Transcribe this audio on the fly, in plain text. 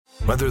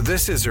Whether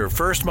this is her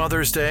first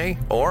Mother's Day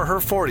or her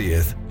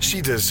 40th, she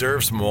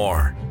deserves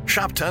more.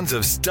 Shop tons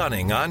of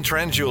stunning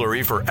on-trend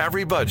jewelry for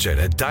every budget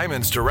at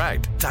Diamonds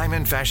Direct.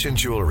 Diamond fashion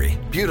jewelry,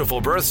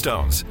 beautiful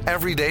birthstones,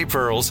 everyday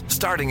pearls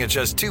starting at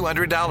just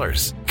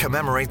 $200.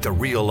 Commemorate the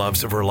real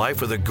loves of her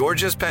life with a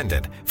gorgeous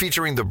pendant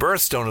featuring the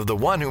birthstone of the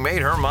one who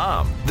made her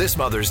mom. This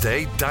Mother's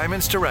Day,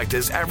 Diamonds Direct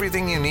is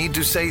everything you need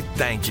to say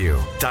thank you.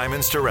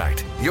 Diamonds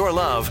Direct. Your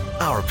love,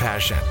 our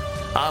passion.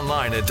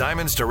 Online at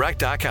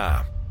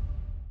diamondsdirect.com.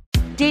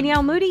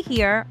 Danielle Moody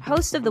here,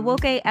 host of the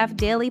Woke AF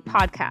Daily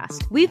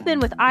podcast. We've been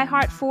with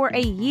iHeart for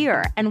a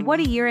year, and what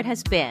a year it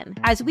has been.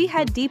 As we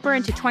head deeper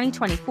into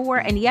 2024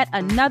 and yet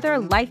another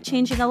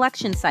life-changing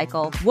election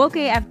cycle, Woke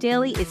AF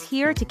Daily is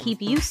here to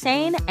keep you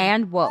sane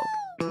and woke.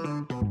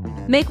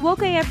 Make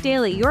Woke AF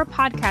Daily your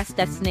podcast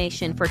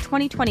destination for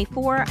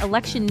 2024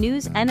 election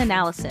news and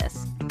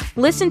analysis.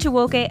 Listen to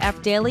Woke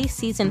AF Daily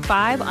Season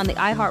 5 on the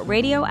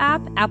iHeartRadio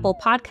app, Apple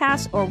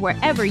Podcasts, or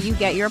wherever you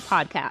get your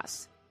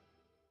podcasts.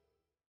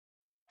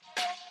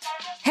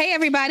 Hey,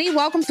 everybody.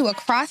 Welcome to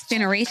Across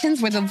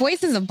Generations, where the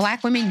voices of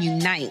Black women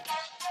unite.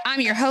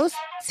 I'm your host,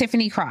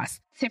 Tiffany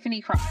Cross.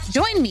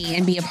 Join me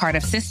and be a part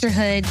of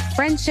sisterhood,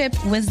 friendship,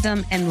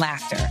 wisdom, and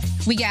laughter.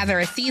 We gather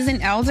a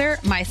seasoned elder,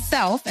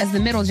 myself as the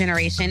middle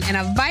generation, and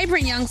a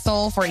vibrant young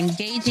soul for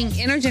engaging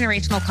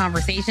intergenerational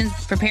conversations.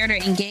 Prepare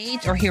to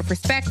engage or hear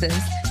perspectives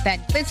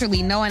that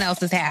literally no one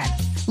else has had.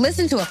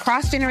 Listen to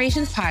Across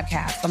Generations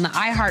podcast on the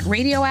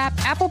iHeartRadio app,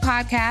 Apple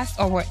Podcasts,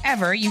 or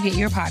wherever you get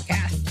your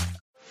podcasts.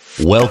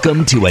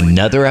 Welcome to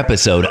another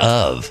episode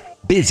of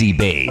Busy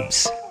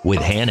Babes with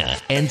Hannah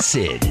and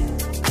Sid.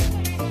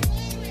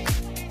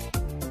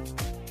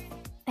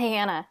 Hey,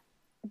 Hannah,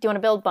 do you want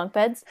to build bunk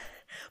beds?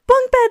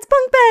 Bunk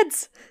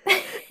beds!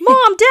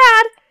 Mom,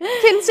 Dad,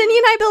 can Cindy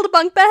and I build a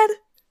bunk bed?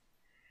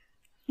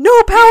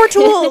 No power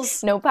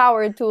tools! No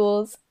power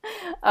tools.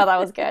 Oh, that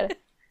was good.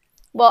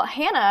 Well,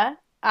 Hannah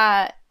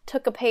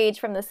took a page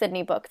from the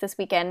Sydney book this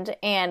weekend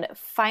and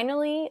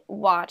finally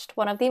watched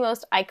one of the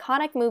most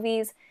iconic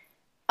movies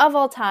of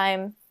all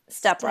time,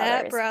 Step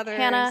Brothers.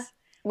 Hannah,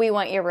 we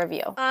want your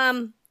review.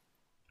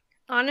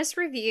 Honest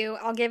review,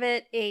 I'll give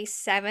it a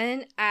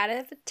 7 out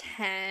of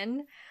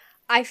 10.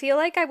 I feel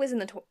like I was in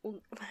the,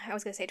 I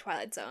was going to say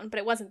Twilight Zone, but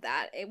it wasn't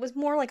that. It was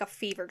more like a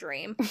fever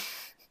dream.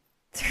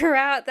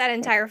 Throughout that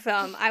entire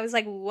film, I was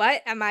like,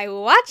 what am I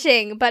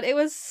watching? But it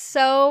was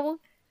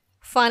so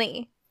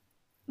funny.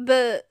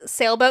 The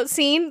sailboat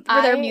scene for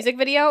their music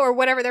video or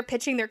whatever they're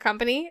pitching their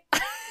company.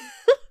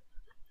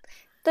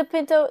 The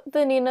Pinto,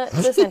 the Nina,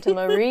 the Santa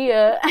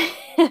Maria.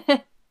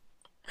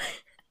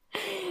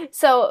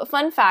 So,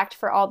 fun fact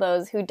for all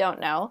those who don't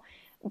know,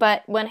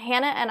 but when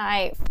Hannah and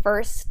I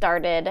first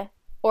started,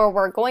 or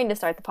were going to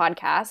start the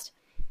podcast,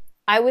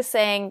 I was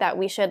saying that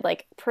we should,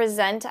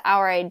 present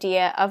our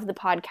idea of the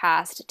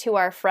podcast to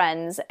our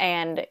friends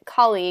and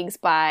colleagues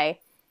by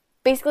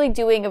basically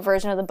doing a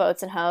version of the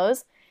Boats and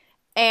Hoes.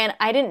 And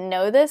I didn't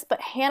know this,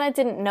 but Hannah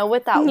didn't know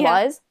what that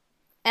was.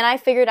 And I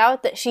figured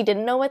out that she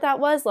didn't know what that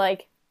was,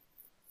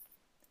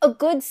 a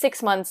good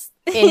 6 months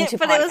into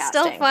but podcasting. It was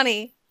still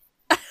funny.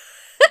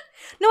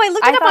 No, I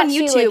looked it up on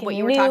YouTube what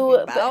you were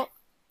talking about.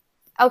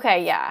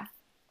 Okay, yeah.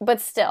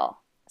 But still.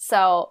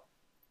 So,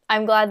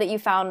 I'm glad that you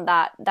found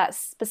that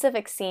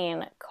specific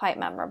scene quite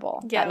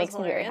memorable. Yeah, that makes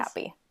me very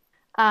happy.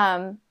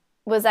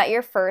 Was that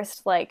your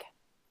first,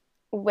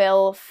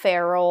 Will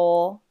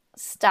Ferrell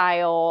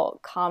style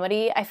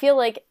comedy? I feel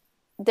like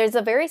there's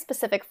a very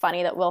specific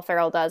funny that Will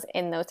Ferrell does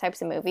in those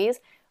types of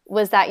movies.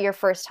 Was that your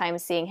first time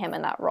seeing him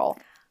in that role?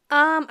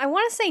 I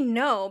want to say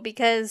no,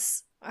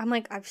 because I'm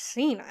like, I've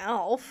seen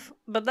Elf,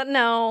 but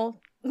no.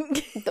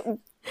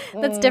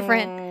 That's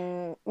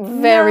different.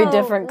 Very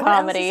different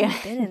comedy. What else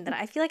has he been in that?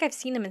 I feel like I've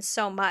seen him in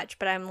so much,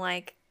 but I'm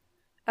like,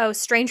 have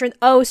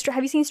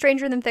you seen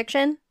Stranger Than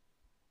Fiction?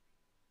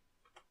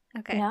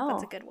 Okay, no.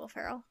 That's a good Will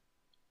Ferrell.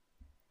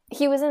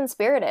 He was in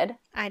Spirited.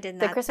 I did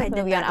not. The Christmas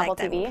movie on Apple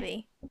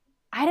TV.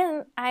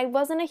 I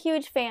wasn't a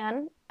huge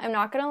fan, I'm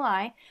not gonna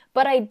lie,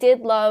 but I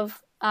did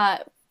love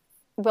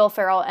Will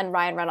Ferrell and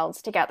Ryan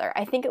Reynolds together.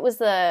 I think it was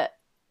the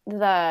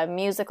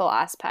musical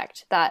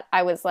aspect that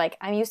I was like,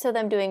 I'm used to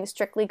them doing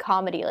strictly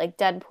comedy, like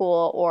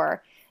Deadpool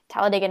or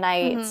Talladega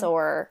Nights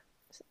or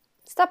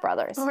Step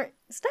Brothers.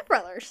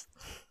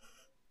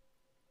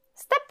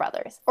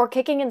 Or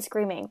Kicking and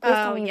Screaming. Please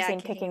tell me you've seen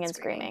Kicking and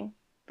Screaming.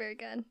 Very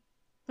good.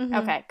 Mm-hmm.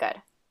 Okay,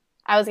 good.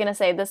 I was gonna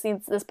say this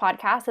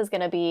podcast is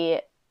gonna be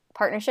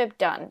partnership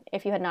done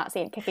if you had not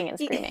seen Kicking and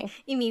Screaming.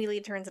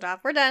 Immediately turns it off.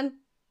 We're done.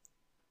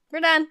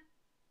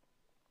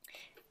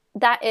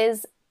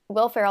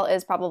 Will Ferrell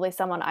is probably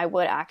someone I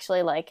would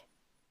actually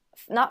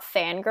not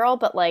fangirl,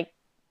 but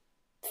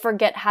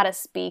forget how to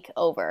speak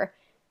over.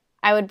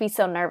 I would be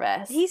so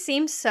nervous. He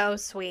seems so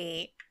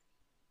sweet.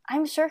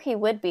 I'm sure he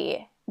would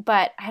be,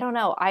 but I don't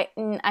know.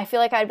 I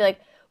feel like I'd be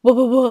like,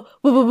 Will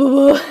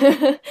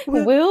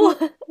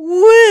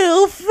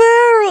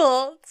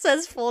Ferrell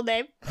says full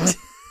name.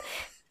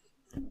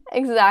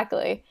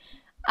 Exactly.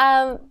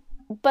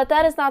 But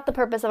that is not the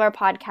purpose of our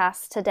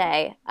podcast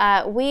today.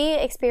 We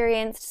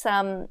experienced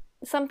some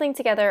something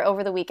together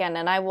over the weekend,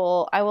 and I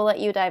will let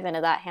you dive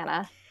into that,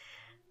 Hannah.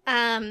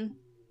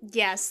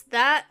 Yes,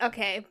 that,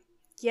 okay.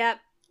 Yep.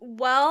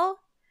 Well,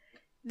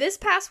 this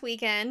past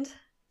weekend,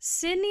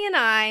 Sydney and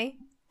I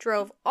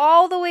drove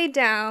all the way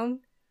down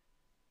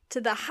to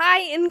the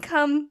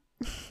high-income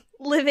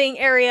living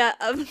area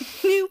of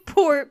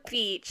Newport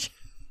Beach.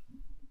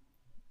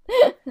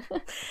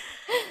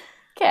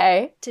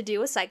 Okay. To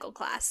do a cycle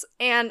class.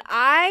 And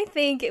I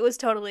think it was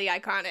totally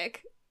iconic.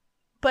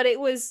 But it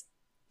was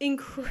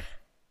it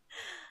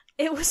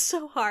was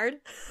so hard.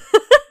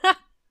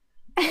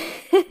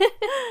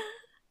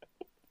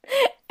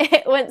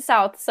 It went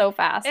south so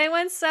fast. It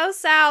went so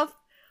south.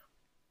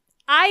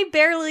 I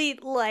barely,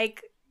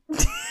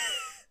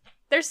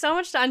 there's so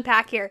much to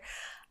unpack here.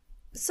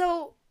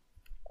 So,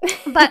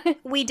 but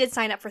we did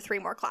sign up for 3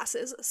 more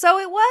classes. So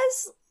it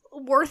was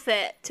worth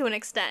it to an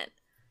extent.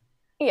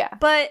 Yeah.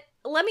 But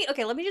let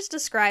me just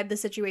describe the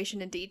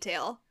situation in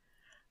detail.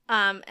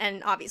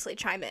 And obviously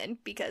chime in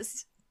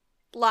because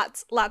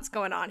lots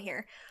going on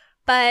here.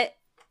 But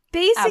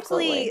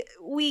basically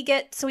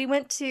Absolutely. we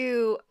went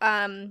to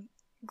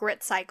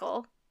Grit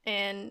Cycle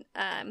in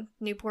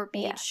Newport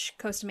Beach,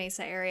 Costa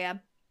Mesa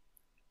area.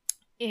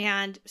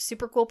 And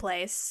super cool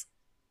place.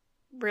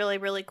 Really,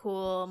 really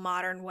cool,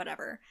 modern,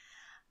 whatever.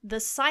 The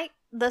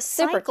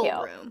cycle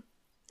cute. room.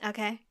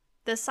 Okay.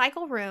 The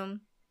cycle room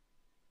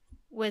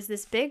was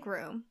this big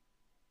room.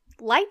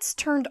 Lights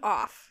turned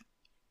off.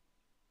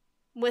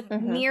 With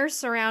mirrors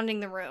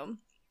surrounding the room.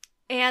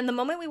 And the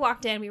moment we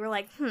walked in, we were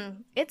like,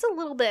 it's a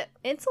little bit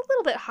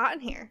hot in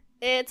here.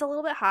 It's a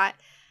little bit hot.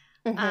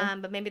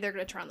 But maybe they're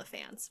going to turn on the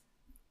fans.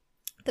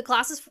 The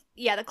class is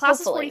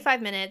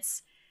 45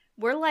 minutes.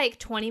 We're like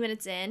 20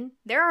 minutes in.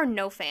 There are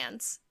no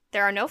fans.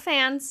 I'm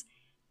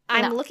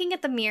looking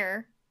at the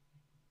mirror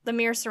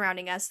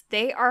surrounding us.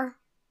 They are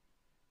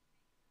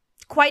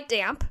quite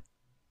damp.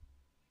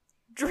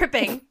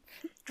 Dripping,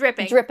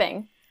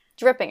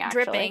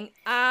 actually.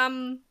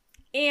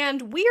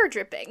 And we are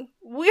dripping.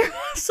 We're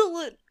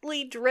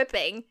absolutely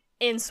dripping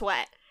in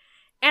sweat.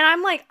 And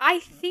I'm like, I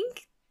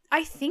think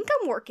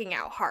I'm working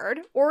out hard,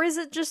 or is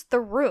it just the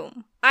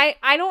room? I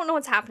don't know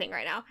what's happening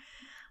right now.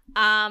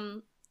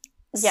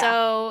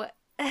 So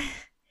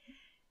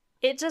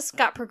it just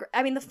got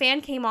I mean, the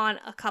fan came on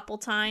a couple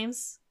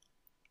times.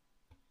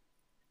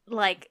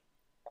 Like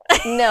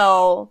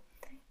No.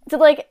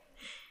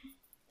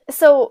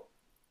 So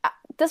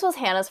this was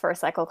Hannah's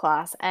first cycle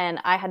class, and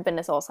I had been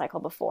to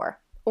SoulCycle before.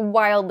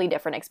 Wildly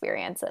different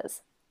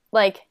experiences.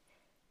 Like,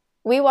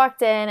 we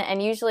walked in,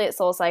 and usually at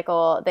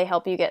SoulCycle, they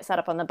help you get set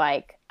up on the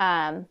bike.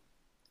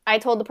 I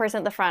told the person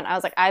at the front, I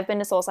was like, I've been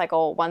to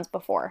SoulCycle once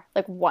before.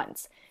 Like,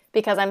 once.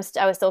 Because I was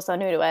still so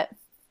new to it.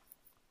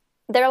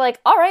 They're like,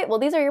 all right, well,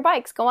 these are your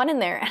bikes. Go on in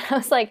there. And I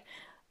was like,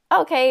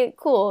 okay,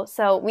 cool.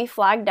 So we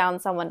flagged down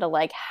someone to,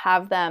 like,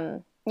 have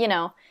them,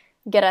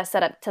 get us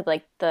set up to,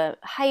 like, the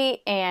height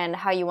and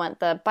how you want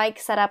the bike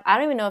set up. I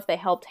don't even know if they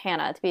helped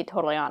Hannah, to be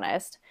totally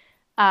honest,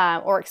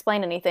 or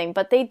explain anything.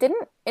 But they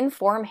didn't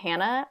inform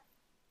Hannah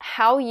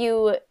how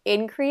you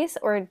increase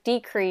or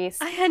decrease.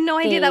 I had no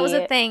idea that was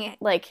a thing.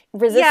 Like,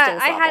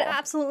 resistance I level. had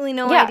absolutely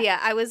no idea.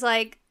 I was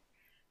like,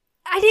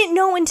 I didn't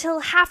know until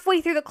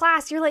halfway through the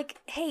class. You're like,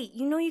 hey,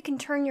 you can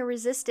turn your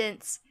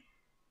resistance,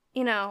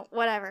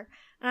 whatever.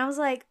 And I was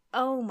like,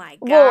 oh my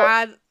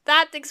God,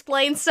 that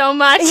explains so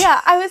much.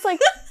 Yeah, I was like,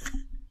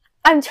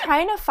 I'm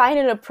trying to find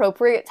an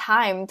appropriate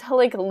time to,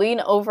 like, lean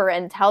over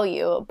and tell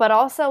you. But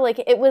also, like,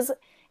 it was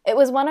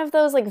one of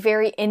those, like,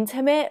 very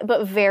intimate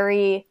but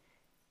very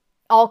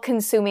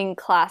all-consuming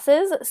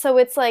classes. So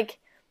it's like,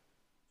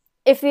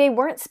 if they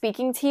weren't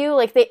speaking to you,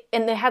 like, they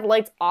had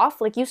lights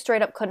off, like, you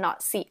straight up could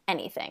not see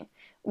anything.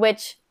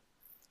 Which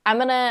I'm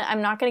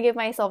not gonna give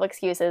myself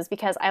excuses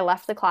because I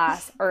left the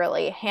class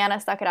early. Hannah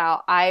stuck it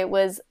out. I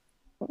was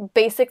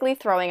basically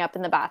throwing up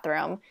in the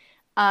bathroom.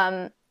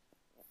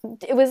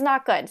 It was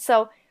not good.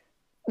 So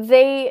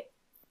they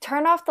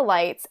turned off the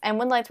lights, and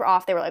when the lights were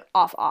off, they were like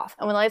off.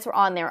 And when the lights were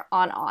on, they were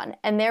on.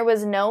 And there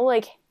was no,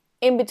 like,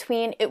 in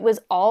between. It was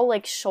all,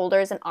 like,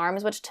 shoulders and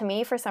arms, which to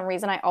me, for some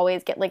reason, I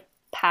always get, like,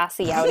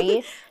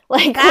 passy-outy.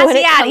 Like, when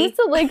it comes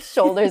to, like,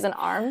 shoulders and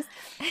arms.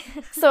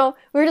 So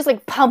we were just,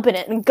 like, pumping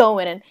it and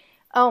going, and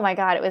oh my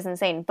God, it was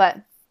insane. But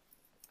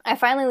I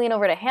finally lean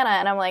over to Hannah,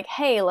 and I'm like,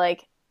 hey,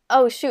 like,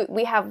 oh shoot,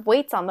 we have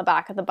weights on the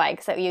back of the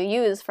bikes that you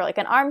use for, like,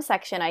 an arm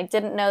section. I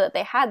didn't know that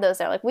they had those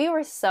there. Like, we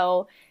were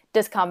so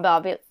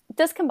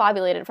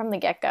discombobulated from the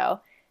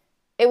get-go.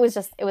 It was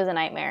a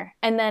nightmare.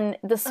 And then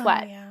the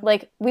sweat.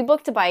 Like, we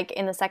booked a bike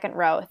in the second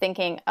row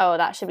thinking, oh,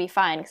 that should be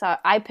fine. Because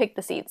I picked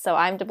the seats, so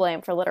I'm to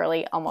blame for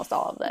literally almost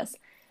all of this.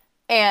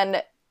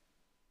 And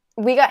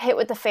we got hit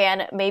with the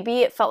fan. Maybe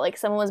it felt like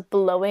someone was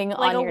blowing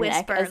like on your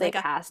whisper, neck as they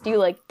passed you.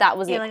 Like, that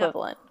was the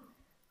equivalent.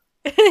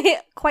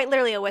 Quite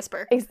literally a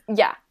whisper.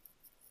 Yeah.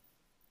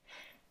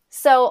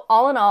 So,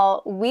 all in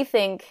all,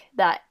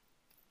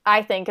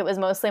 I think it was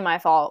mostly my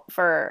fault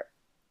for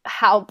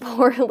how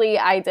poorly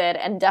I did,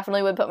 and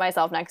definitely would put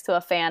myself next to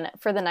a fan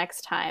for the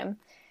next time.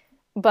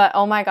 But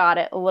oh my god,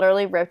 it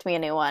literally ripped me a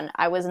new one.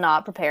 I was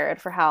not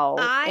prepared for how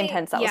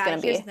intense that was going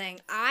to be. Here's the thing.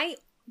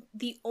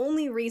 The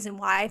only reason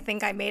why I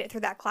think I made it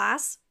through that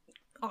class,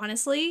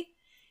 honestly,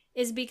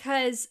 is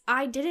because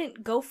I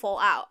didn't go full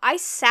out. I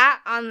sat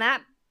on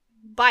that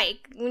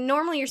bike.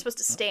 Normally you're supposed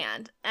to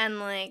stand and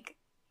like,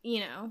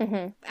 you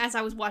know, as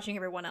I was watching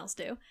everyone else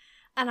do.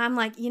 And I'm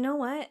like, you know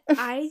what?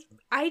 I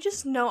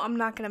just know I'm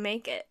not going to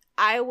make it.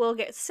 I will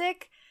get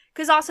sick.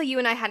 Because also you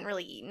and I hadn't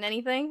really eaten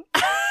anything.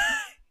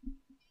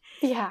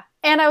 Yeah.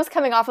 And I was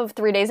coming off of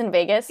 3 days in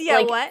Vegas. Yeah,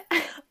 like,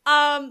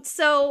 what?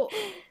 So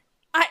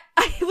I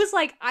was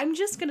like, I'm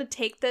just going to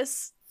take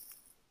this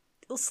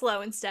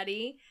slow and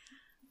steady.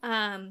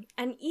 And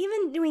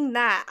even doing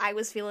that, I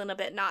was feeling a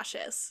bit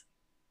nauseous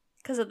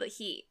because of the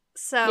heat.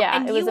 So, yeah,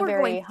 and it was you were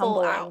very going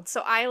full humbling. out.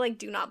 So I like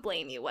do not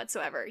blame you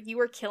whatsoever. You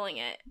were killing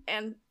it.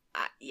 And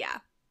yeah.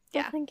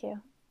 Well, thank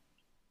you.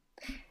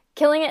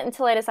 Killing it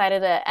until I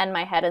decided to end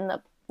my head in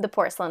the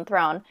porcelain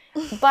throne.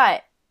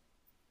 But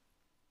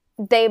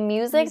the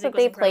music that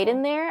they played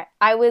in there,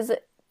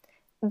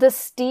 the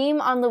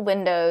steam on the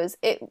windows,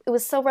 it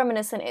was so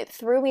reminiscent. It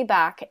threw me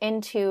back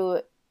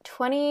into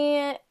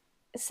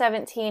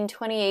 2017,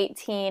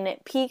 2018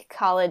 peak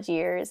college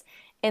years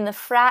in the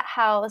frat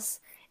house.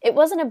 It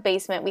wasn't a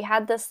basement. We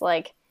had this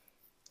like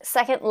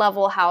second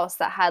level house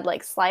that had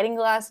like sliding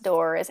glass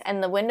doors,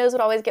 and the windows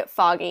would always get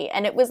foggy,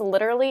 and it was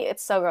literally,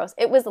 it's so gross.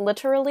 It was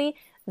literally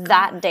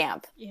that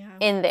damp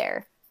in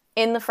there,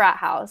 in the frat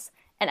house.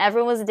 And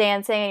everyone was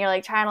dancing, and you're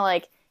like trying to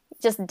like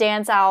just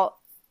dance out,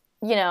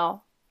 you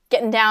know,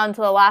 getting down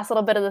to the last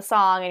little bit of the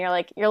song, and you're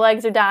like, your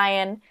legs are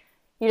dying,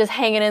 you're just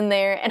hanging in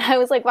there. And I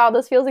was like, wow,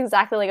 this feels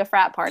exactly like a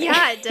frat party.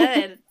 Yeah, it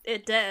did.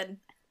 It did.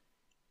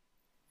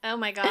 Oh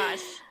my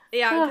gosh.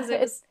 Yeah,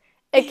 because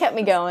it kept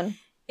me going.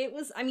 It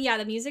was, I mean, yeah,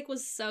 the music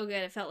was so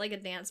good. It felt like a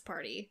dance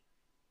party.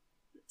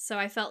 So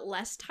I felt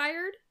less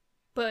tired,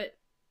 but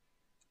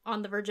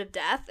on the verge of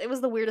death. It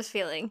was the weirdest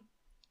feeling.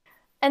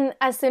 And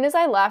as soon as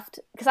I left,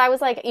 because I was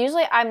like,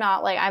 usually I'm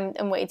not like,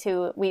 I'm way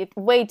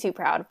too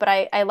proud, but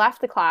I left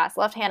the class,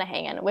 left Hannah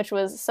hanging, which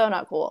was so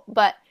not cool.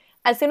 But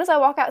as soon as I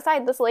walk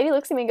outside, this lady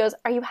looks at me and goes,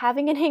 "Are you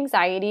having an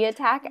anxiety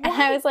attack?" What?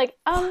 And I was like,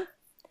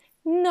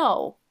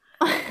 no.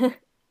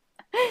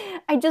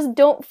 I just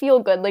don't feel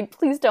good. Like,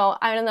 please don't.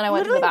 And then I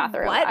went to the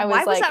bathroom. What? I was Why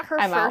like, was that her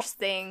I'm first out.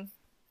 thing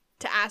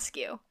to ask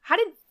you?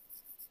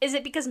 Is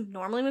it because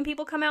normally when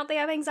people come out, they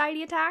have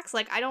anxiety attacks?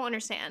 Like, I don't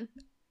understand.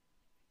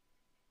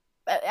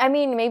 I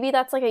mean, maybe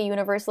that's like a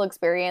universal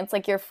experience.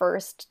 Like your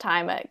first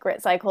time at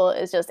Grit Cycle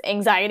is just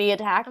anxiety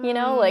attack, you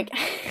know? Like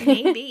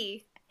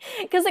maybe.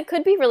 Because it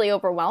could be really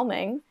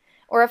overwhelming.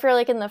 Or if you're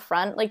like in the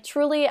front, like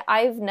truly,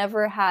 I've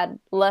never had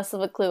less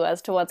of a clue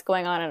as to what's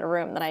going on in a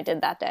room than I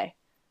did that day.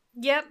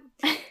 Yep.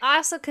 I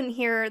also couldn't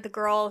hear the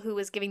girl who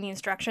was giving the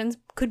instructions.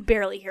 Could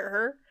barely hear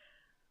her.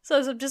 So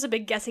it was just a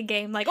big guessing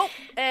game. Like, oh,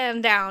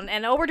 and down.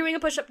 And oh, we're doing a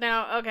push-up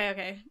now.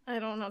 Okay. I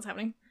don't know what's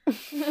happening.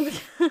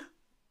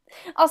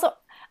 Also,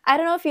 I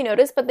don't know if you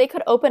noticed, but they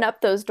could open up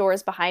those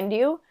doors behind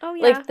you. Oh,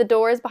 yeah. Like the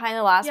doors behind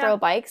the last row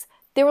of bikes.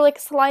 They were like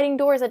sliding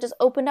doors that just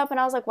opened up. And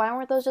I was like, why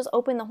weren't those just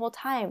open the whole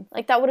time?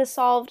 Like that would have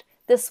solved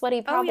this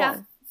sweaty problem. Oh, yeah.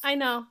 I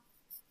know.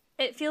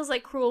 It feels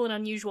like cruel and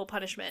unusual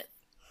punishment.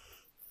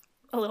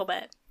 A little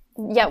bit.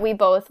 Yeah, we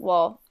both,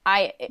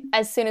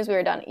 as soon as we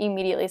were done,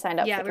 immediately signed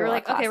up for we were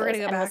like, okay, we're going to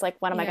go and back. was like,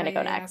 when am I going to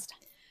go next?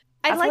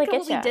 I like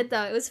what we did,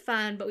 though. It was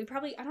fun, but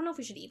I don't know if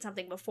we should eat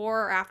something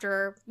before or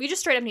after. We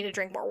just straight up need to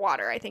drink more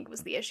water, I think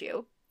was the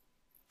issue.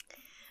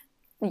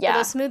 Yeah. But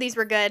those smoothies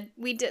were good.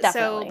 We did.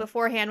 Definitely. So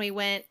beforehand, we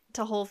went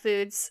to Whole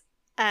Foods,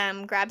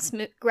 grabbed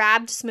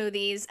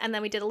smoothies, and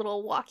then we did a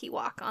little walk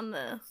on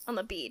the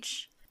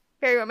beach.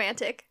 Very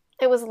romantic.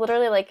 It was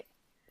literally like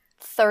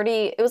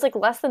it was like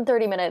less than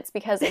 30 minutes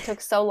because it took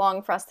so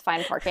long for us to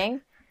find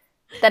parking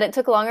that it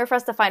took longer for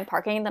us to find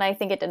parking than I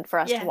think it did for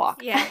us to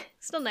walk. Yeah.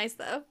 Still nice,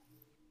 though.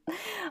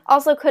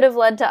 Also could have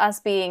led to us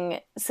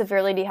being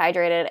severely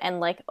dehydrated and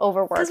like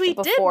overworked because we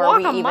before did walk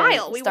we a even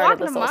mile. We started walked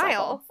the a Soul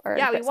mile. Cycle,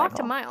 Yeah, we Grit walked a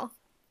Cycle. mile.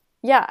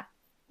 Yeah.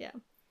 Yeah.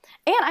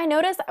 And I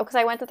noticed, because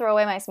I went to throw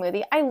away my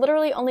smoothie, I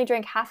literally only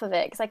drank half of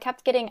it because I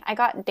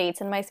got dates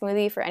in my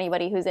smoothie for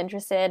anybody who's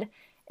interested.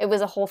 It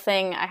was a whole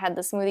thing. I had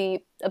the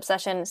smoothie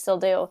obsession, still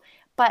do.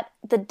 But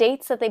the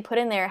dates that they put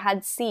in there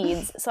had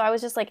seeds. So I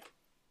was just like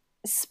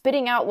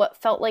spitting out what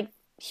felt like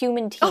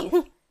human teeth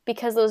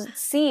because those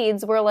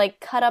seeds were like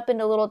cut up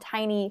into little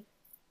tiny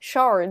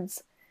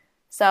shards.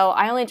 So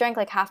I only drank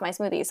like half my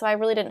smoothie. So I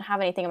really didn't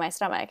have anything in my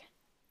stomach.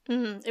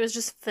 Mm-hmm. It was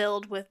just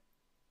filled with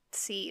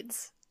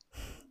seeds.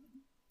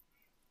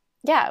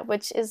 Yeah,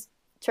 which is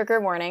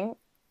trigger warning.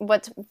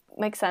 What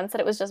makes sense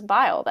that it was just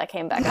bile that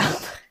came back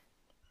up.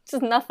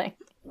 Just nothing.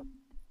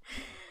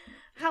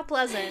 How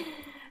pleasant.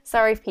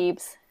 Sorry,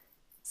 peeps.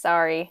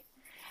 Sorry.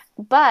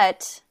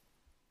 But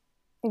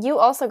you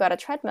also got a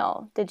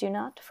treadmill, did you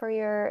not,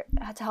 to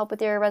help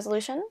with your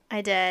resolution?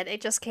 I did.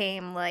 It just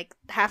came like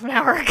half an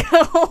hour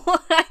ago.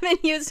 I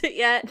haven't used it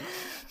yet.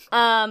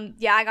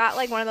 Yeah, I got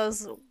like one of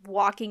those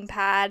walking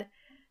pad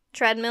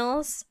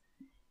treadmills.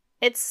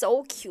 It's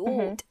so cute.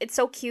 Mm-hmm. It's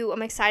so cute.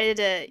 I'm excited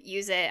to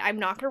use it. I'm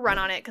not going to run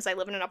on it because I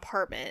live in an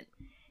apartment.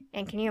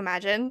 And can you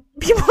imagine?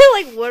 People are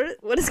like,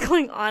 what is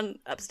going on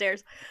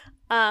upstairs?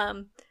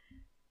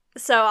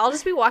 So I'll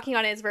just be walking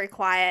on it. It's very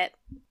quiet.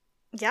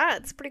 Yeah,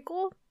 it's pretty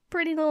cool.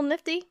 Pretty little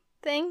nifty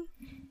thing.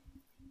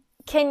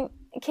 Can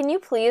you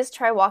please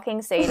try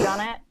walking Sage on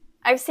it?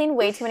 I've seen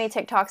way too many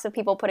TikToks of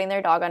people putting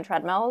their dog on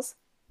treadmills.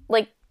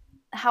 Like,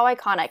 how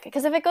iconic.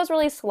 Because if it goes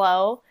really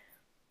slow,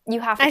 you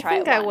have to try it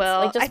once. I think I will.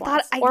 Like, just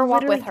once. I or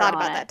walk literally with her thought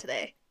on about it. that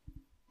today.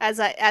 As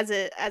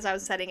I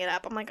was setting it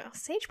up, I'm like, oh,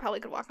 Sage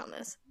probably could walk on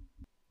this.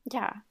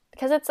 Yeah,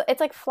 because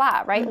it's like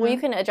flat, right? Mm-hmm. Well, you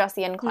can adjust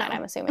the incline, No.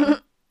 I'm assuming.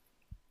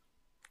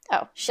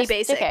 Oh, She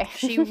basic. Okay.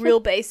 She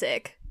real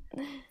basic.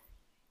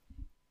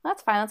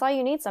 That's fine. That's all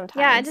you need sometimes.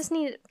 Yeah, I just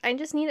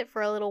need it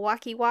for a little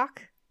walkie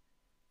walk.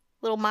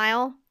 Little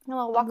mile. a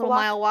little walk.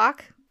 Mile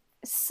walk.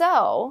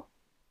 So,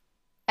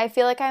 I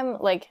feel like I'm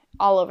like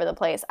all over the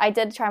place. I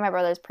did try my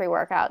brother's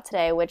pre-workout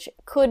today, which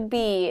could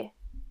be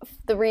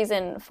the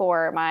reason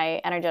for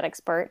my energetic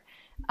spurt.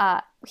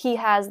 He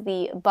has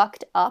the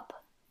Bucked Up.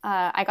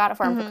 I got it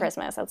for him for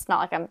Christmas. It's not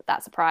like I'm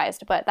that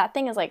surprised, but that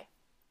thing is like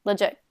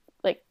legit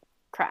like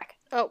crack.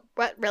 Oh,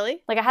 what?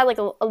 Really? Like I had like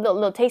a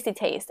little tasty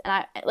taste,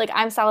 and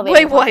I'm salivating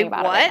Wait, talking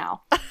about what? it right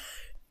now.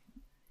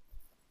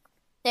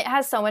 It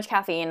has so much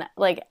caffeine.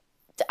 Like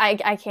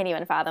I can't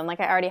even fathom. Like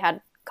I already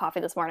had coffee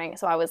this morning,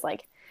 so I was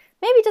like,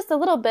 maybe just a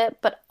little bit,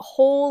 but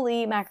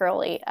holy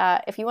mackerel.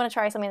 If you want to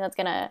try something that's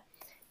gonna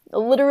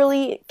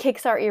literally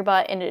kickstart your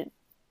butt into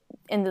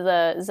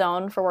the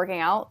zone for working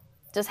out,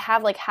 just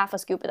have like half a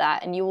scoop of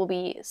that, and you will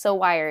be so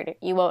wired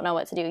you won't know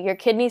what to do. Your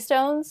kidney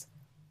stones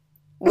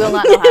will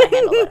not know how to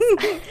handle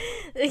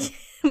this.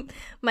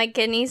 My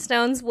kidney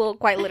stones will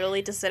quite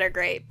literally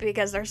disintegrate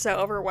because they're so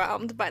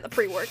overwhelmed by the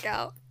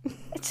pre-workout.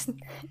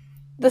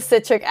 The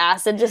citric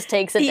acid just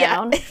takes it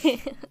down.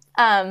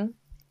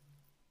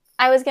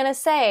 I was gonna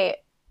say,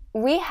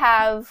 we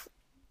have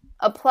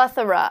a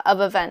plethora of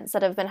events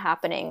that have been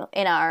happening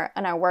in our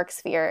work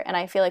sphere, and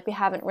I feel like we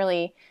haven't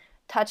really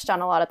touched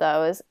on a lot of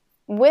those.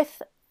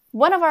 With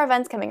one of our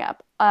events coming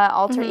up,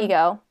 Alter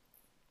Ego,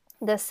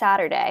 this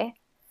Saturday,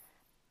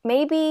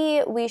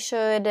 maybe we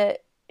should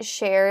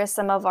share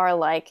some of our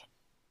like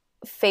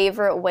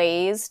favorite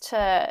ways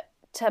to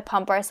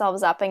pump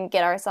ourselves up and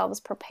get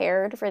ourselves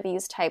prepared for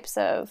these types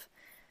of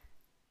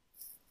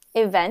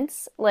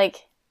events.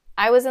 Like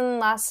I was in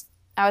Las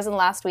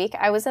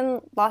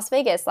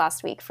Vegas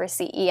last week for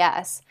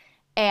CES,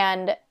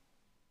 and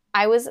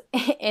I was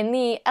in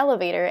the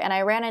elevator and I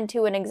ran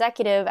into an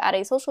executive at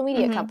a social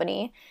media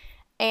company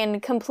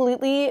and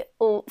completely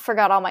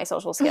forgot all my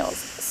social skills.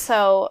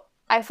 So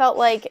I felt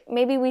like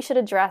maybe we should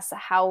address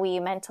how we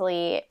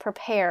mentally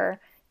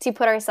prepare to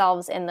put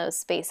ourselves in those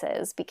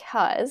spaces,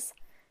 because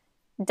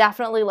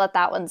definitely let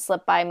that one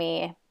slip by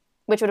me,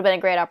 which would have been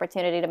a great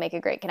opportunity to make a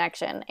great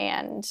connection.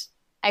 And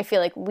I feel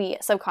like we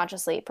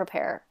subconsciously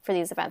prepare for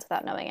these events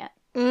without knowing it.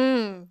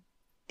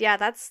 Yeah,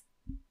 that's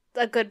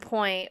a good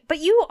point. But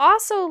you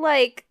also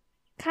like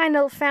kind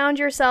of found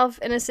yourself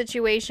in a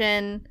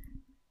situation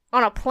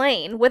on a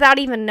plane without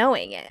even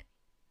knowing it.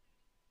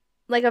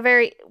 Like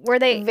where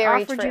they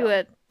Very offered true. you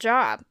a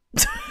job.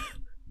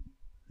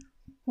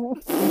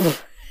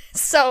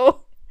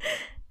 So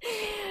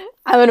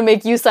I'm going to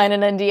make you sign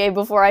an NDA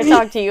before I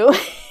talk to you.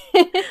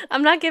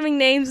 I'm not giving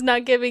names,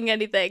 not giving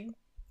anything.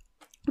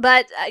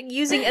 But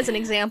using as an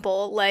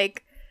example,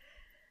 like,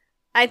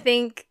 I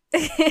think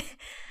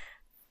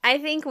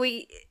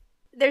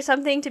there's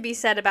something to be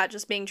said about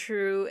just being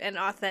true and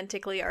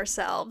authentically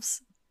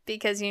ourselves,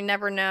 because you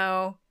never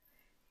know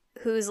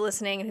who's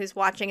listening and who's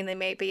watching, and they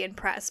may be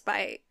impressed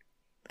by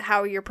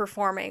how you're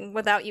performing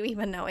without you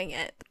even knowing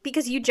it,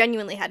 because you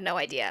genuinely had no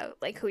idea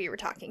like who you were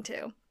talking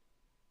to.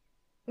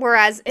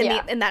 Whereas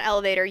in that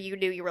elevator, you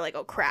knew, you were like,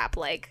 oh crap,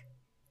 like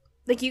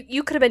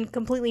you could have been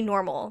completely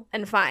normal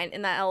and fine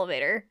in that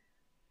elevator,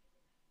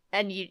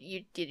 and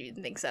you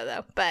didn't think so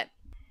though. But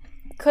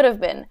Could have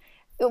been.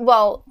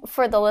 Well,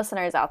 for the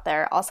listeners out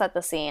there, I'll set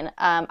the scene.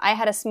 I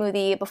had a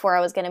smoothie before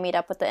I was going to meet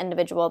up with the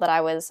individual that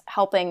I was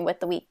helping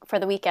with for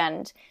the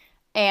weekend,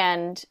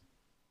 and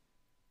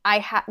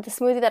the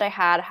smoothie that I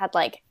had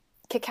like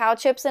cacao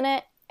chips in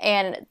it,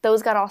 and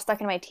those got all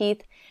stuck in my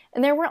teeth.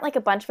 And there weren't like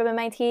a bunch of them in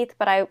my teeth,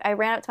 but I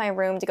ran up to my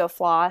room to go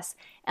floss,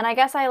 and I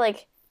guess I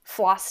like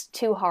flossed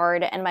too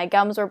hard and my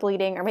gums were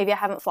bleeding, or maybe I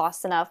haven't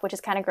flossed enough, which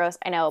is kind of gross,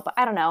 I know, but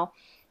I don't know.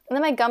 And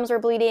then my gums were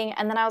bleeding,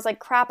 and then I was like,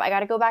 crap, I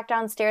gotta go back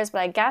downstairs,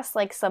 but I guess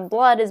like some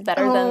blood is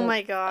better than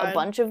a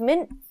bunch of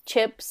mint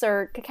chips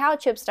or cacao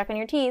chips stuck in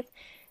your teeth.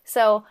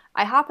 So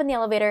I hop in the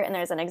elevator, and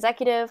there's an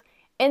executive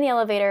in the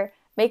elevator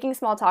making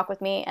small talk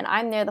with me, and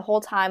I'm there the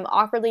whole time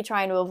awkwardly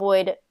trying to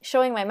avoid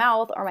showing my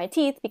mouth or my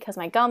teeth because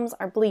my gums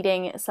are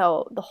bleeding.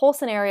 So the whole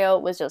scenario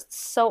was just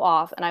so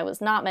off, and I was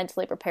not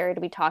mentally prepared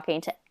to be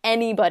talking to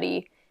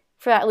anybody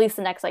for at least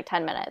the next like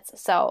 10 minutes.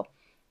 So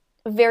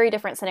very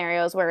different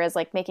scenarios, whereas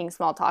like making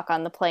small talk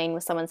on the plane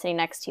with someone sitting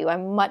next to you,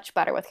 I'm much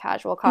better with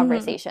casual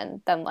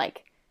conversation than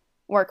like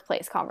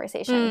workplace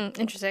conversation.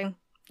 Interesting.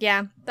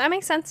 Yeah, that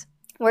makes sense.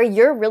 where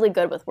you're really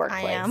good with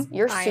workplace. I am.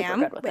 You're super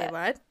good with it.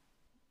 What?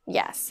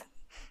 Yes.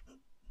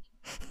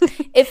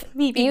 If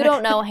you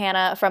don't know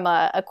Hannah from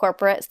a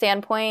corporate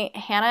standpoint,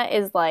 Hannah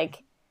is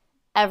like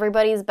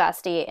everybody's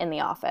bestie in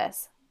the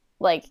office.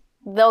 Like,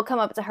 they'll come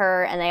up to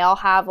her and they all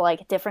have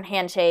like different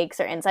handshakes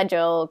or inside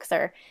jokes,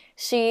 or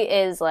she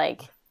is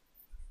like,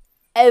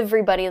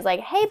 everybody is like,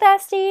 hey,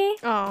 bestie.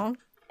 Oh.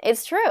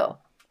 It's true.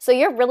 So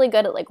you're really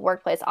good at like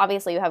workplace.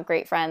 Obviously, you have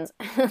great friends.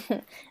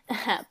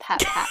 Pat,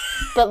 pat.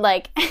 But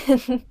like,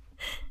 in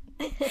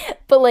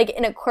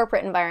a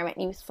corporate environment,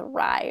 you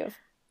thrive.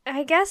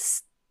 I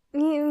guess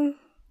I'm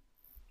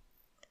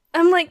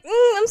like,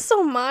 I'm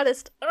so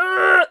modest.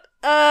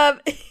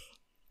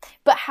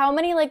 But how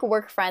many like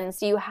work friends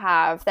do you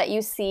have that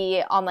you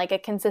see on like a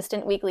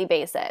consistent weekly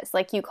basis?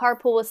 Like, you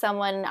carpool with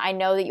someone. I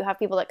know that you have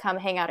people that come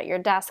hang out at your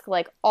desk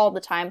like all the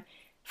time.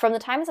 From the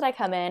times that I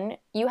come in,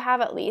 you have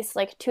at least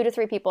like 2 to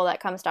 3 people that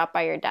come stop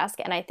by your desk.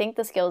 And I think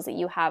the skills that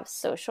you have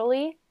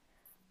socially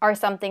are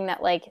something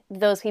that like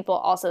those people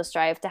also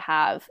strive to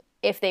have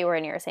if they were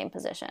in your same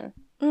position.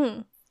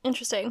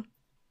 Interesting.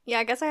 Yeah,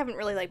 I guess I haven't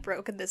really like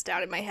broken this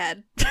down in my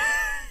head.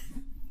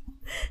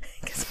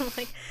 Because I'm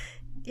like,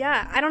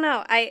 yeah, I don't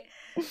know. I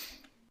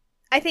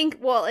think,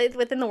 well,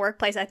 within the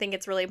workplace, I think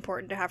it's really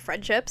important to have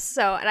friendships.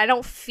 So, and I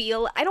don't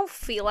feel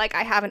like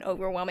I have an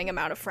overwhelming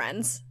amount of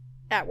friends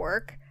at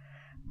work.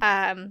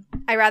 I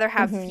rather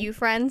have few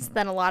friends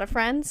than a lot of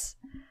friends.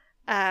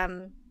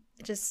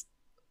 It just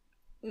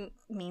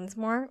means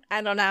more.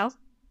 I don't know.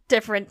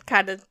 Different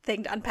kind of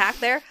thing to unpack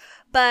there.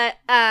 But,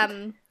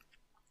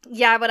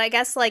 yeah, but I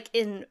guess like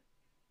in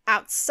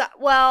outside,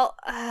 well,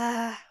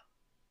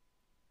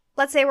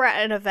 let's say we're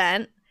at an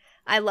event.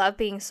 I love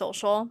being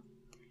social,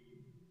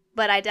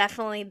 but I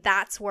definitely,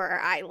 that's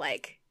where I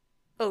like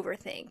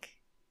overthink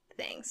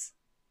things.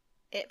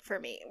 It for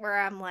me, where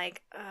I'm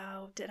like,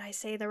 oh, did I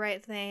say the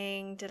right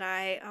thing?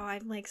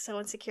 I'm like so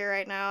insecure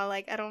right now.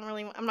 Like,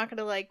 I'm not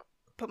gonna like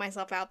put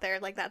myself out there,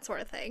 like that sort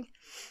of thing.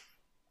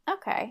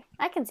 Okay,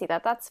 I can see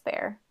that. That's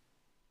fair.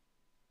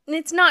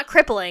 It's not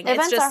crippling.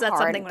 Events it's just are that's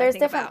hard. something There's I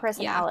think different about.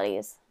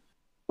 personalities.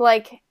 Yeah.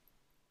 Like,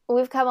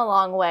 we've come a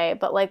long way,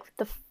 but like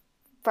the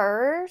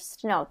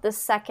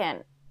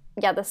second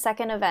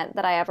event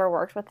that I ever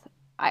worked with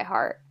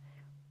iHeart,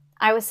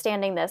 I was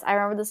standing this. I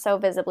remember this so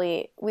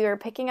visibly. We were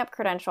picking up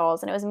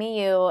credentials, and it was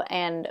me, you,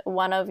 and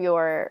one of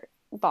your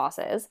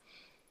bosses.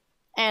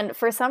 And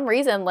for some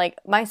reason, like,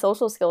 my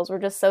social skills were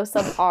just so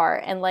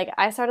subpar. And, like,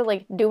 I started,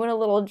 like, doing a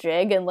little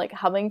jig and, like,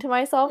 humming to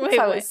myself because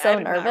I was so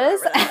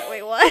nervous.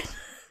 Wait, what?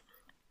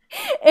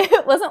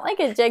 It wasn't, like,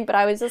 a jig, but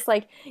I was just,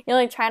 like, you know,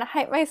 like, trying to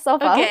hype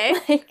myself up.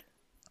 Like,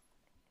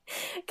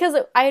 because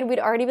we'd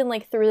already been,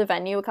 like, through the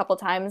venue a couple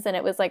times, and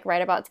it was, like,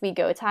 right about to be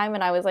go time,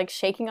 and I was, like,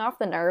 shaking off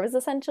the nerves,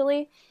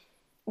 essentially.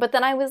 But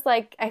then I was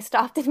like, I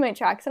stopped in my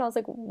tracks and I was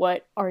like,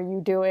 what are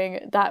you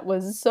doing? That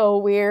was so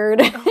weird.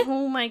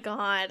 Oh my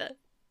God.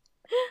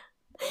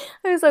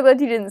 I was so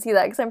glad you didn't see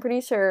that, because I'm pretty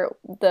sure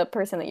the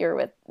person that you're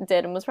with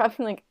did and was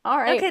probably like, all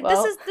right, okay,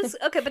 well,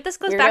 but this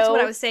goes back to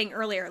what I was saying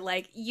earlier.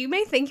 Like, you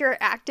may think you're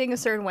acting a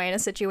certain way in a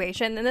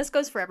situation, and this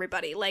goes for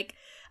everybody. Like,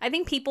 I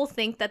think people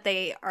think that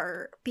they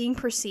are being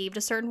perceived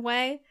a certain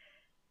way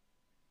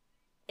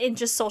in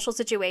just social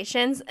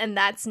situations, and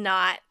that's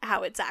not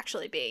how it's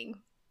actually being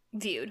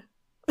viewed.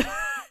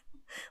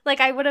 Like,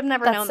 I would have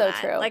never known that.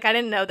 True. Like, I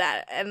didn't know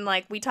that. And,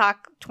 like, we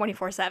talk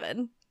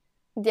 24/7.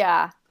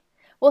 Yeah.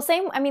 Well,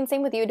 same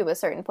with you to a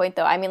certain point,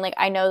 though. I mean, like,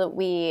 I know that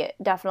we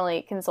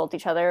definitely consult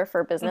each other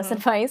for business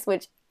advice,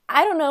 which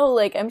I don't know,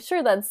 like, I'm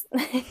sure that's,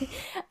 I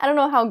don't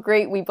know how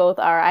great we both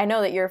are. I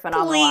know that you're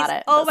phenomenal at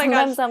it. Oh my gosh.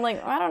 Sometimes I'm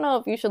like, I don't know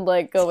if you should,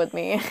 like, go with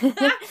me.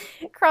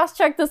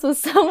 Cross-check this with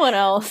someone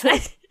else.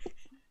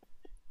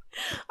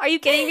 Are you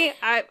kidding me?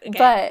 Okay.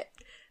 But.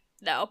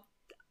 No.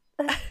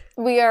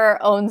 We are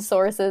our own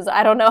sources.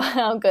 I don't know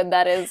how good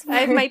that is.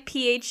 I have my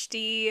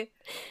PhD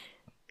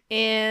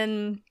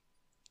in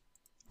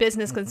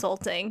business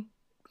consulting.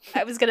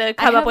 I was gonna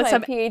come up with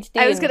some PhD.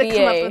 I was gonna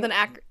come up with an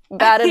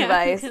bad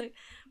advice.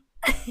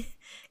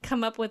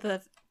 Come up with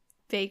a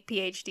fake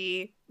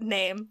PhD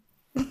name.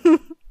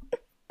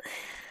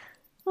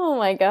 Oh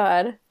my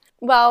God.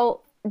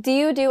 Well, do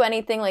you do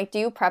anything, like, do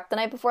you prep the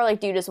night before? Like,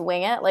 do you just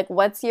wing it? Like,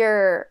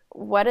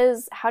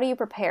 how do you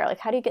prepare? Like,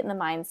 how do you get in the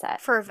mindset?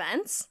 For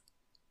events?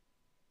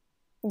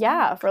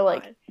 Yeah, for,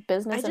 like,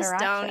 business interaction. I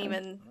just don't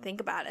even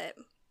think about it.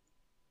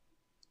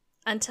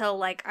 Until,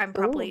 like,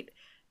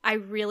 I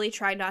really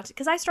try not to,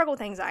 because I struggle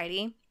with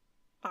anxiety.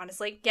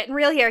 Honestly, getting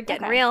real here,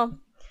 real.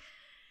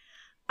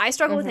 I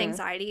struggle with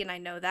anxiety, and I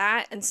know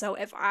that. And so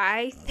if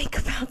I think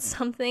about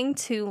something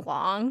too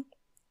long,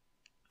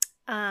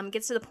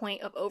 gets to the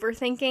point of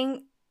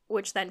overthinking,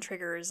 which then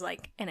triggers,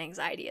 like, an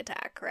anxiety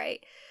attack,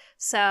 right?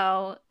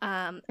 So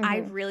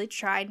I really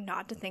tried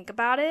not to think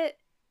about it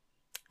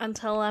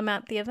until I'm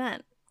at the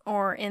event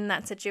or in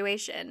that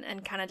situation,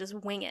 and kind of just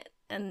wing it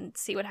and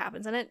see what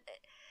happens. And it,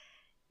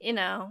 you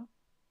know,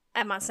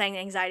 I'm not saying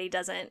anxiety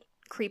doesn't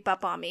creep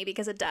up on me,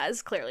 because it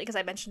does, clearly, because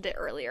I mentioned it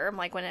earlier. I'm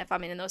like, if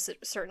I'm in those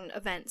certain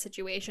event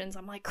situations,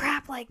 I'm like,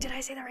 crap, like, did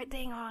I say the right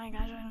thing? Oh my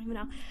gosh, I don't even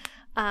know.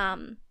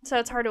 So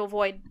it's hard to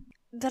avoid.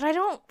 But I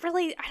don't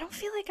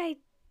feel like I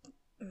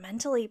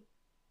mentally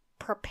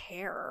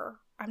prepare.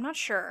 I'm not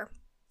sure.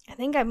 I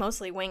think I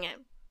mostly wing it,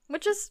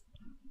 which is,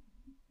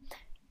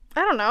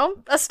 I don't know,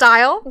 a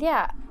style.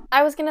 Yeah,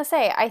 I was gonna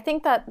say, I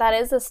think that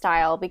is a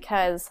style,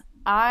 because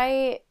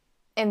I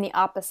am the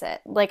opposite.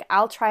 Like,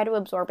 I'll try to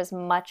absorb as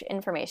much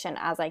information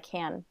as I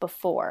can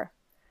before,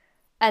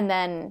 and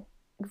then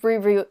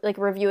review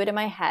it in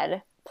my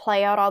head,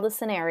 play out all the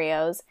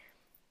scenarios,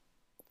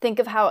 think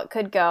of how it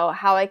could go,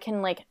 how I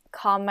can, like,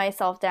 calm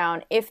myself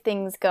down if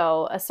things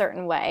go a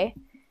certain way,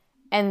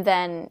 and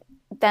then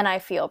I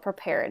feel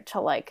prepared to,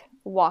 like,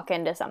 walk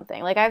into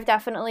something. Like, I've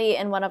definitely,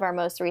 in one of our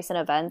most recent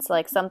events,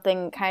 like,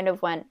 something kind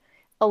of went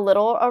a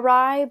little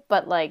awry,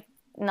 but, like,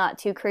 not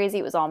too crazy.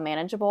 It was all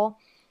manageable.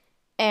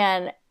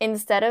 And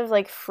instead of,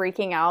 like,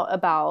 freaking out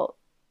about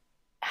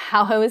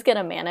how I was going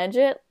to manage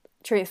it,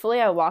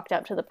 truthfully, I walked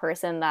up to the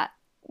person that,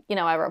 you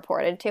know, I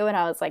reported to, and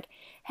I was like,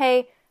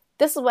 hey,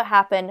 this is what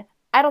happened.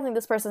 I don't think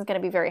this person's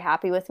going to be very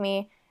happy with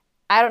me.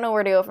 I don't know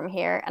where to go from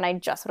here, and I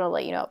just want to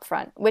let you know up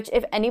front. Which,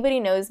 if anybody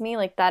knows me,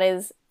 like,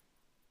 that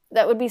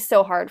would be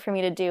so hard for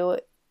me to do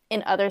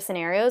in other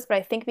scenarios, but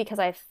I think because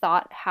I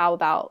thought how it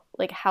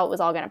was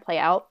all going to play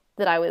out,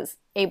 that I was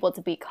able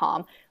to be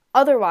calm.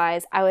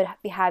 Otherwise, I would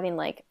be having,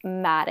 like,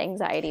 mad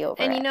anxiety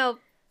over it. And, you know...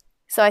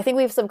 So I think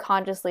we've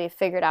subconsciously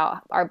figured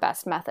out our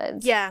best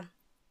methods. Yeah.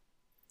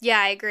 Yeah,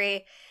 I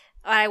agree.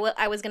 I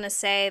was going to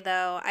say,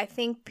 though, I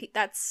think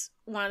that's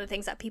one of the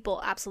things that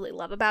people absolutely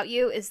love about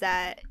you, is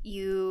that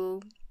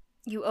you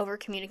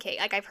over-communicate.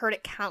 Like, I've heard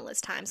it countless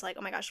times, like,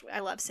 oh my gosh, I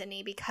love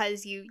Sydney,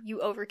 because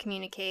you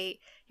over-communicate,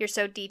 you're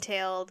so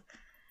detailed,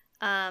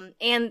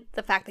 and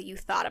the fact that you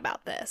thought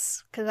about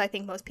this. Because I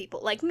think most people,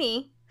 like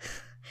me,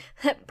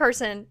 that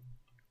person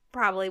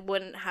probably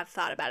wouldn't have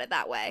thought about it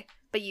that way,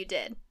 but you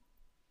did.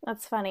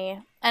 That's funny.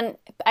 And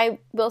I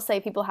will say,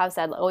 people have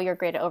said, oh, you're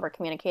great at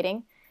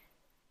over-communicating.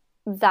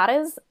 That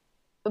is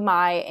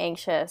my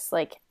anxious,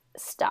 like,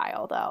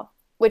 style, though,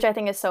 which I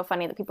think is so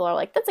funny that people are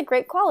like, that's a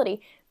great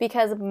quality,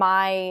 because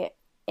my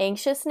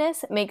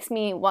anxiousness makes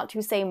me want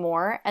to say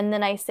more. And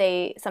then I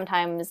say,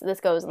 sometimes this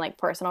goes in, like,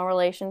 personal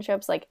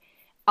relationships, like,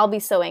 I'll be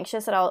so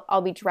anxious that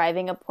I'll be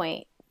driving a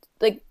point,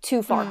 like,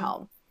 too far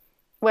home.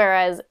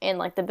 Whereas in,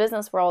 like, the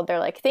business world, they're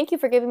like, thank you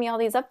for giving me all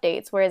these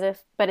updates.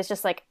 But it's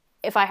just like,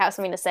 if I have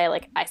something to say,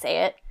 like, I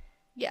say it.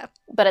 Yeah.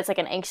 But it's like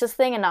an anxious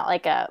thing and not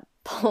like a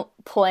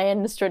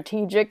planned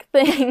strategic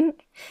thing.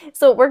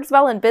 So it works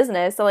well in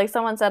business. So, like,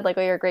 someone said, like,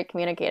 oh, you're a great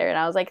communicator. And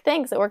I was like,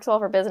 thanks. It works well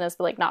for business,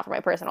 but, like, not for my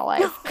personal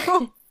life.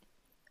 Yeah.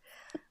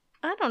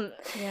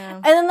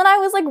 And then I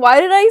was like, why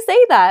did I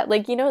say that?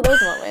 Like, you know,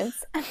 those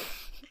moments.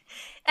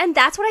 And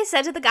that's what I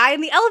said to the guy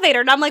in the elevator.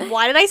 And I'm like,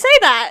 why did I say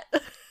that?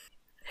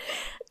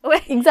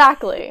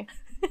 Exactly.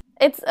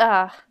 It's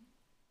a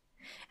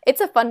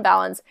fun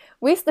balance.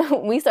 We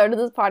started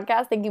this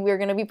podcast thinking we were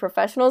going to be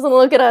professionals, and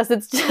look at us.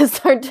 It's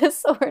just our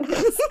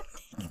disorders.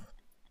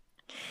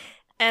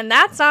 And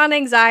that's on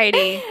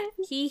anxiety.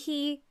 Hee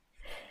hee.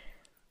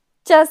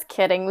 Just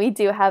kidding. We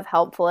do have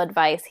helpful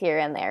advice here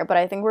and there, but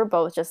I think we're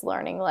both just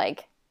learning,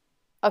 like,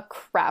 a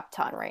crap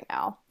ton right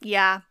now.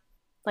 Yeah.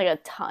 Like, a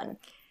ton.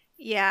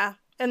 Yeah.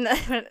 And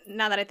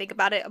now that I think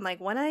about it, I'm like,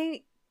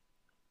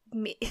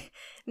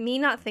 me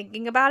not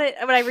thinking about it,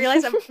 when I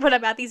realize when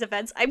I'm at these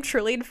events, I'm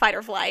truly in fight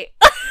or flight.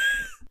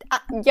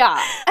 Yeah.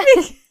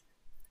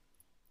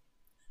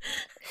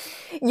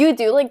 You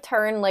do, like,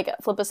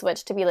 flip a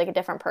switch to be, like, a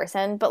different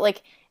person, but,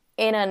 like,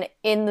 in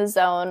the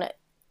zone,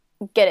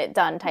 get it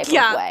done type of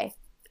way.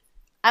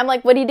 I'm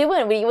like, what are you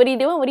doing? What are you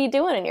doing? What are you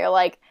doing? And you're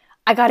like,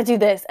 I gotta do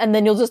this. And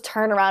then you'll just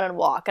turn around and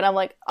walk. And I'm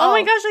like, oh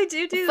my gosh, I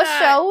do for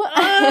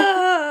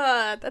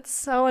that. That's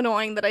so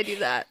annoying that I do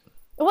that.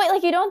 Wait,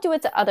 like, you don't do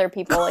it to other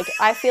people. Like,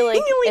 I feel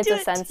like it's a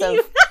sense of...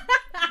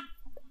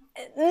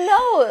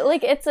 No,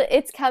 like,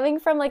 it's coming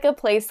from, like, a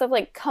place of,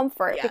 like,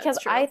 comfort. Yeah, because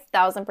I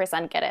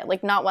 1000% get it.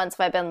 Like, not once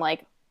have I been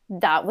like,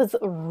 that was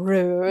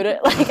rude.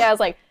 Like, I was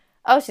like,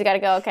 oh, she's gotta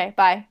go. Okay,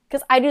 bye.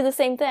 Because I do the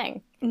same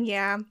thing.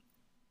 Yeah.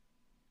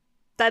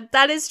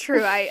 That is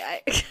true.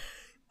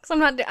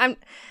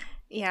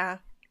 Yeah.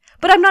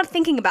 But I'm not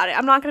thinking about it.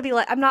 I'm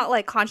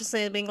not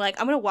consciously being like,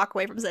 I'm gonna walk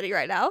away from Zeddy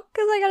right now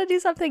because I gotta do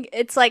something.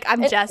 It's like, I'm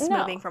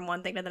moving from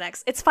one thing to the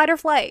next. It's fight or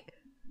flight.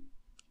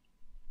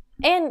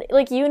 And,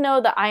 like, you know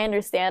that I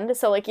understand,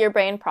 so, like, your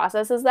brain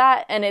processes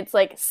that, and it's,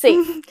 like,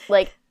 safe,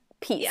 like,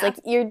 peace. Yeah. Like,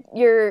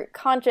 you're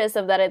conscious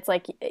of that. It's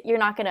like, you're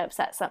not gonna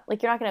upset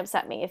you're not gonna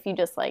upset me if you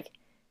just, like,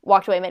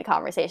 walked away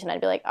mid-conversation. I'd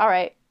be like, all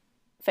right,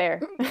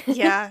 fair.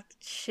 Yeah,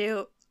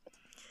 shoot.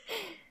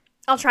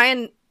 I'll try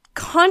and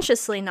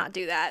consciously not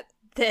do that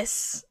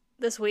this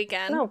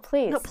weekend. No,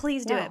 please. No,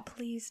 please do it.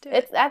 Please do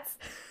it. That's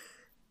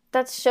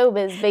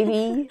showbiz,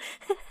 baby.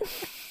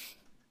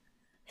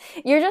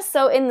 You're just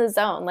so in the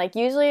zone. Like,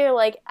 usually you're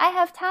like, I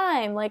have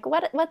time. Like,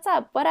 what's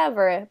up?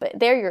 Whatever. But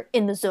there you're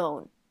in the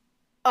zone.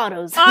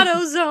 AutoZone.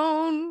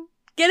 AutoZone.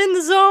 Get in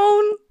the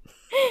zone.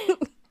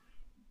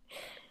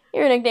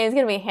 Your nickname is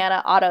going to be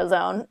Hannah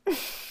AutoZone.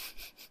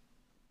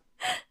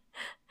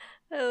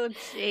 Oh,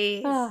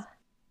 jeez. Oh,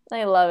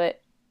 I love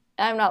it.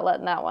 I'm not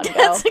letting that one go.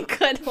 That's a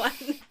good one.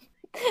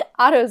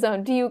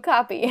 AutoZone, do you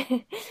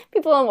copy?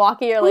 People in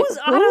Milwaukee are like, Who's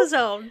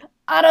AutoZone?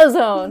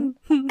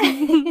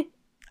 AutoZone.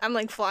 I'm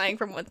like flying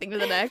from one thing to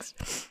the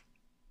next.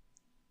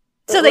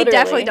 So they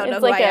definitely don't know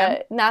who I am.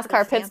 It's like a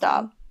NASCAR pit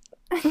stop.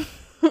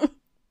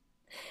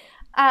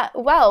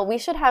 Well, we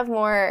should have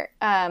more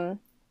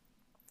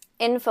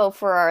info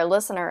for our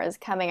listeners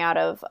coming out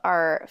of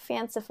our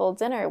fanciful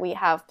dinner we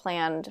have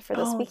planned for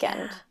this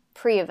weekend. Yeah.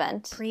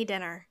 Pre-event.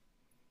 Pre-dinner.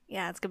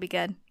 Yeah, it's going to be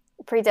good.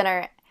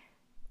 Pre-dinner.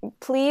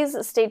 Please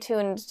stay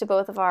tuned to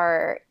both of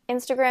our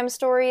Instagram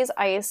stories.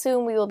 I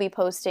assume we will be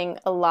posting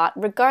a lot,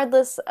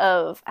 regardless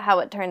of how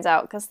it turns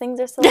out, because things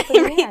are still up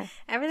in the air.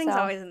 Everything's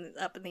always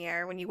up in the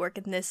air when you work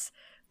in this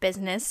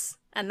business.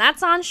 And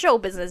that's on show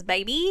business,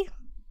 baby.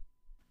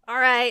 All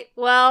right,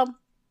 well,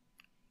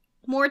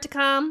 more to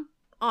come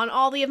on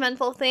all the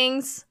eventful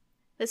things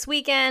this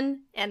weekend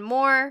and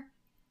more.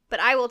 But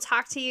I will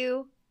talk to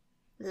you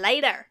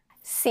later.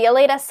 See you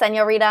later,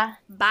 señorita.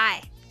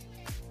 Bye.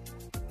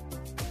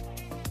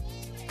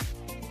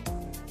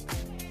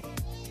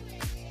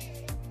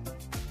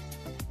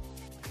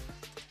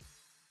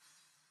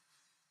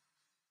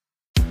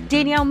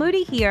 Danielle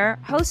Moody here,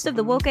 host of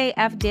the Woke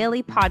AF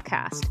Daily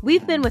podcast.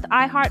 We've been with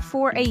iHeart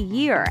for a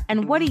year,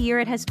 and what a year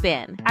it has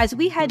been. As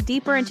we head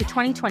deeper into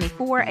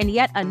 2024 and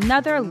yet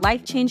another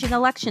life-changing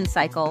election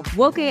cycle,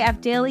 Woke AF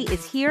Daily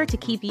is here to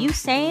keep you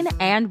sane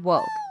and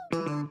woke.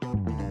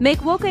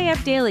 Make Woke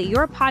AF Daily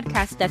your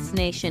podcast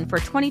destination for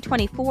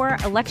 2024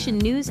 election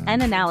news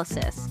and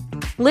analysis.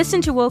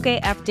 Listen to Woke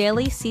AF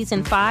Daily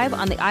Season 5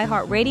 on the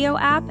iHeartRadio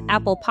app,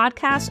 Apple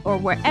Podcasts, or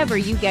wherever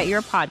you get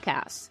your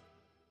podcasts.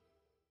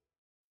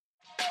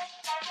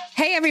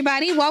 Hey,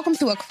 everybody. Welcome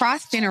to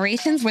Across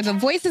Generations, where the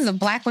voices of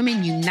Black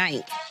women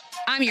unite.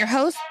 I'm your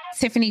host,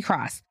 Tiffany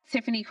Cross.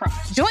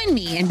 Join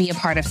me and be a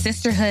part of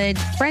sisterhood,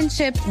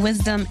 friendship,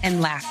 wisdom, and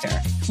laughter.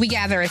 We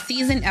gather a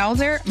seasoned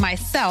elder,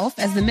 myself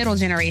as the middle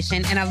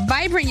generation, and a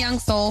vibrant young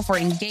soul for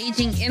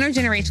engaging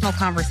intergenerational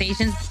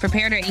conversations.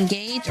 Prepare to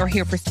engage or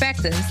hear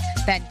perspectives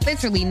that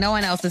literally no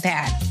one else has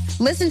had.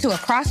 Listen to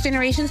Across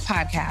Generations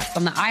podcast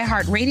on the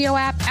iHeartRadio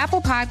app,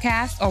 Apple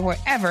Podcasts, or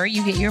wherever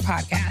you get your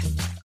podcasts.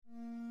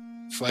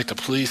 It's like the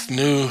police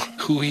knew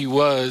who he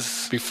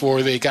was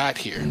before they got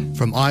here.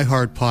 From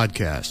iHeart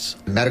Podcasts.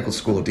 The medical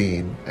school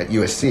dean at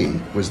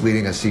USC was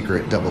leading a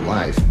secret double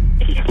life.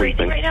 She's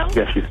breathing right now?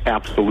 Yes, she's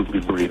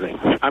absolutely breathing.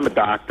 I'm a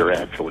doctor,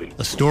 actually.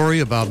 A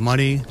story about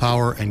money,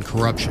 power, and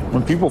corruption.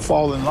 When people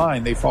fall in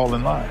line, they fall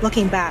in line.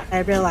 Looking back, I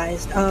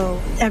realized,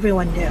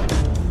 everyone knew.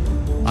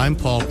 I'm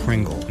Paul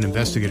Pringle, an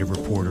investigative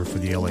reporter for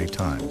the LA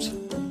Times.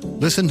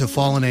 Listen to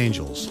Fallen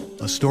Angels,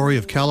 a story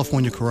of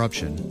California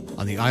corruption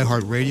on the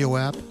iHeartRadio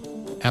app,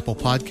 Apple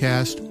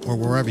Podcast, or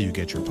wherever you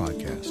get your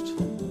podcasts.